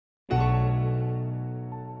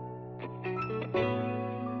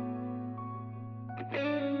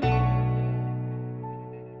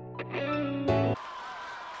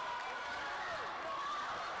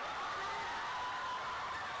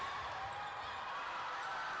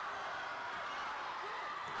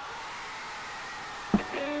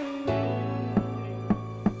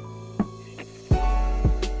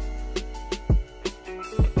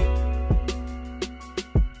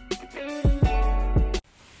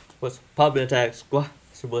What's poppin' attack squad?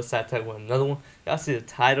 It's your boy SatAttack with another one. Y'all see the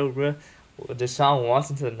title, bro? Deshaun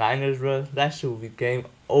Watson to the Niners, bro. That shit will be game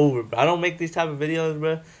over, bro. I don't make these type of videos,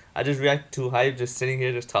 bro. I just react to hype, just sitting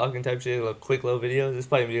here, just talking type shit, little quick little videos. This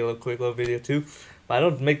probably be a little quick little video too. But I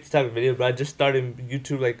don't make this type of video, bro. I just started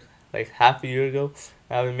YouTube like half a year ago.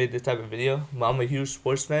 I haven't made this type of video. But I'm a huge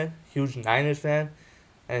sports fan, huge Niners fan,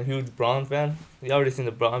 and huge Braun fan. You already seen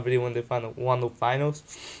the Braun video when they won the finals.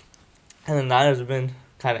 And the Niners have been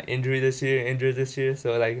kind of injured this year.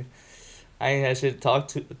 So like, I ain't had shit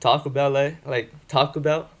to talk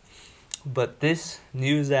about. But this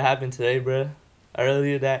news that happened today, bro,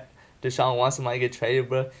 earlier that Deshaun Watson might get traded,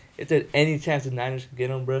 bro. If there's any chance the Niners can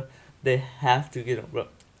get him, bro, they have to get him, bro.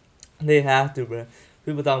 They have to, bro.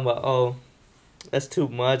 People talking about, oh, that's too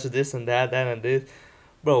much, this and that and this.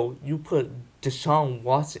 Bro, you put Deshaun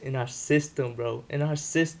Watson in our system, bro. In our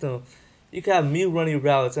system. You can have me running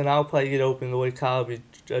routes, and I'll probably get open the way Kyle be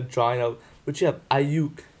drawing up. But you have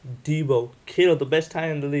Ayuk, Debo, Kittle, the best tight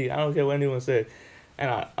end in the league. I don't care what anyone says.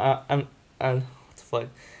 And I'm what the fuck?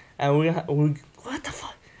 And what the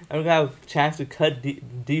fuck? And we're gonna have a chance to cut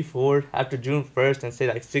D Ford after June 1st and say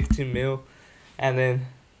like 16 mil, and then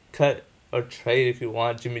cut or trade if you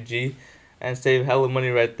want Jimmy G, and save hella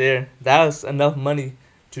money right there. That was enough money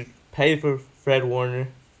to pay for Fred Warner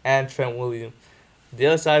and Trent Williams. The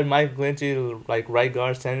other side, Mike Glinty, like right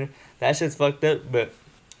guard center. That shit's fucked up, but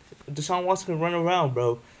Deshaun Watson can run around,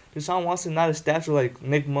 bro. Deshaun Watson not a stature like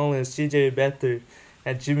Nick Mullins, CJ Beathard,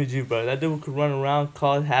 and Jimmy G, bro. That dude could run around,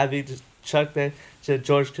 cause havoc, just chuck that shit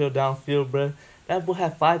George Kittle downfield, bro. That boy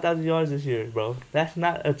had 5,000 yards this year, bro. That's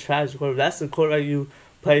not a trash quarterback. That's the quarterback you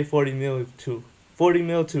pay 40 mil to. 40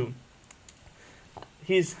 mil to.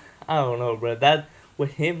 He's, I don't know, bro. That,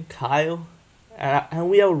 with him, Kyle, and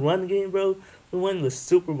we have a run game, bro. We won the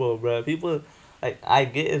Super Bowl, bro. People, like, I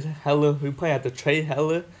get it, hella, we probably have to trade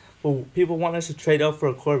hella, but people want us to trade up for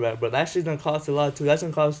a quarterback, bro. That shit's gonna cost a lot, too. That's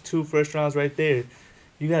gonna cost 2 first rounds right there.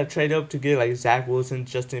 You gotta trade up to get, like, Zach Wilson,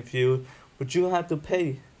 Justin Fields, but you gonna have to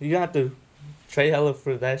pay. You gonna have to trade hella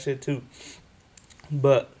for that shit, too.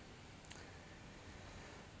 But,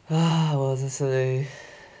 what was I say?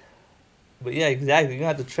 But, yeah, exactly. You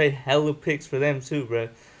gonna have to trade hella picks for them, too, bro.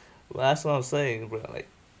 Well, that's what I'm saying, bro. Like,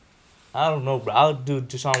 I don't know, bro. I'll do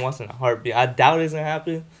Deshaun Watson in a heartbeat. I doubt it's gonna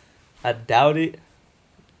happen. I doubt it.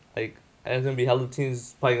 Like, there's gonna be hella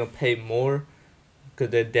teams probably gonna pay more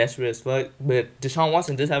because they're desperate as fuck. But Deshaun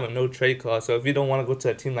Watson does have a no trade clause, so if you don't want to go to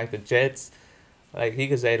a team like the Jets, like he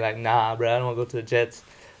could say like, nah, bro, I don't want to go to the Jets.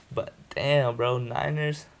 But damn, bro,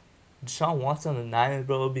 Niners, Deshaun Watson on the Niners,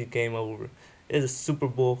 bro, it'll be game over. It's a Super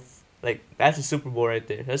Bowl. Like, that's a Super Bowl right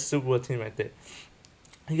there. That's a Super Bowl team right there.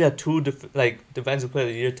 You got 2 defensive player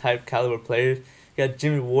of the year type caliber players. You got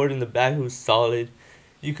Jimmy Ward in the back who's solid.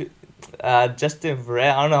 You could Justin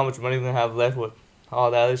Verrett. I don't know how much money we're gonna have left with all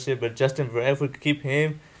that other shit, but Justin Verrett, if we could keep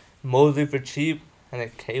him, Mosley for cheap, and then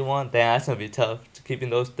K1, damn, that's gonna be tough to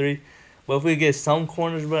keeping those 3. But if we get some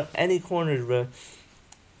corners, bro, any corners, bro,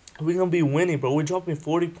 we're gonna be winning, bro. We're dropping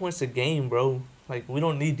 40 points a game, bro. Like, we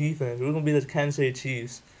don't need defense. We're gonna be the Kansas City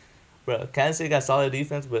Chiefs. Bro, Kansas City got solid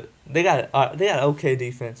defense, but they got okay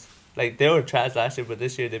defense. Like, they were trash last year, but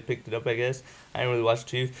this year they picked it up, I guess. I didn't really watch the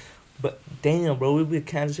Chiefs. But, damn, bro, we'd be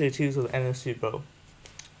Kansas City Chiefs with the NFC, bro.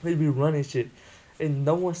 We'd be running shit. And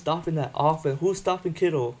no one's stopping that offense. Who's stopping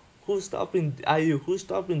Kittle? Who's stopping Ayuk? Who's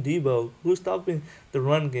stopping Debo? Who's stopping the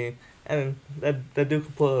run game? And that dude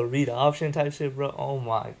could pull a read option type shit, bro. Oh,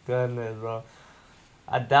 my goodness, bro.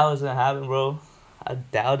 I doubt it's going to happen, bro. I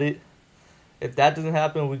doubt it. If that doesn't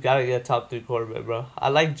happen, we gotta get a top 3 quarterback, bro. I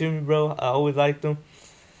like Jimmy, bro. I always liked him.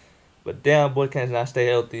 But damn, boy can't not stay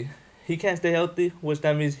healthy. He can't stay healthy, which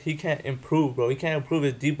that means he can't improve, bro. He can't improve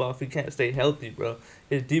his deep ball if he can't stay healthy, bro.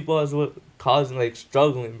 His deep ball is what causing, like,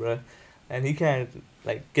 struggling, bro. And he can't,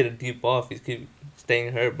 like, get a deep ball if he keep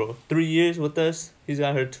staying hurt, bro. 3 years with us, he's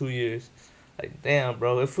got hurt 2 years. Like, damn,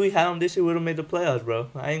 bro. If we had him this year, we would have made the playoffs, bro.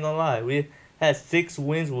 I ain't gonna lie. We had 6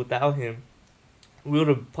 wins without him. We would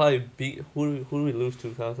have probably beat who do we lose to?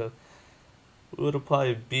 We would have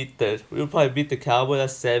probably beat the Cowboys.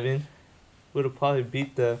 That's 7. We would have probably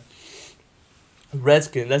beat the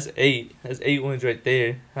Redskins. That's 8. That's 8 wins right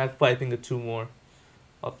there. I could probably think of 2 more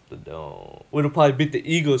off the dome. We would have probably beat the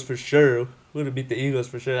Eagles for sure. We would have beat the Eagles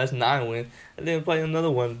for sure. That's 9 wins. And then probably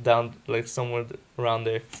another one down like somewhere around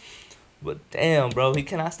there. But damn, bro, he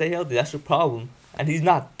cannot stay healthy. That's the problem. And he's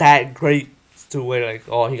not that great to where, like,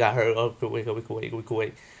 oh, he got hurt. Oh, we could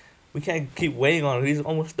wait. We can't keep waiting on him. He's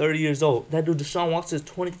almost 30 years old. That dude, Deshaun Watson, is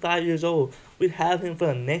 25 years old. We'd have him for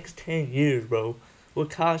the next 10 years, bro. With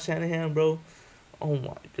Kyle Shanahan, bro. Oh,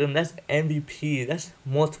 my goodness. That's MVP. That's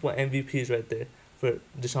multiple MVPs right there. for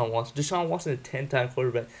Deshaun Watson. Deshaun Watson is a 10-time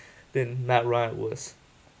quarterback than Matt Ryan was.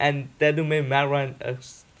 And that dude made Matt Ryan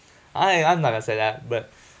I'm not gonna say that, but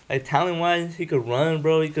like talent wise, he could run,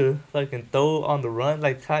 bro. He could fucking throw on the run,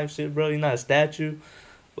 like type shit, bro. He's not a statue.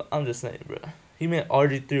 But I'm just saying, bro. He made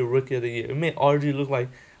RG3 Rookie of the Year. It made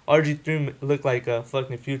RG3 look like a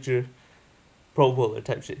fucking future Pro Bowler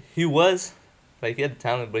type shit. He was, like, he had the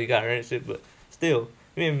talent, but he got earned shit. But still,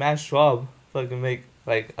 he made Matt Schwab fucking make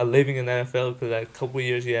like a living in the NFL because like a couple of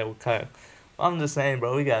years he had with Kyle. I'm just saying,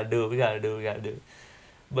 bro. We gotta do it.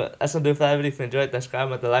 But that's gonna do it for that video. If you enjoyed that,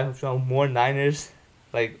 subscribe at the like. If you want more Niners,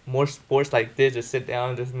 like more sports like this, just sit down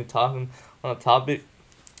and just me talking on a topic.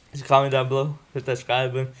 Just comment down below, hit that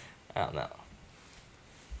subscribe button. I don't know.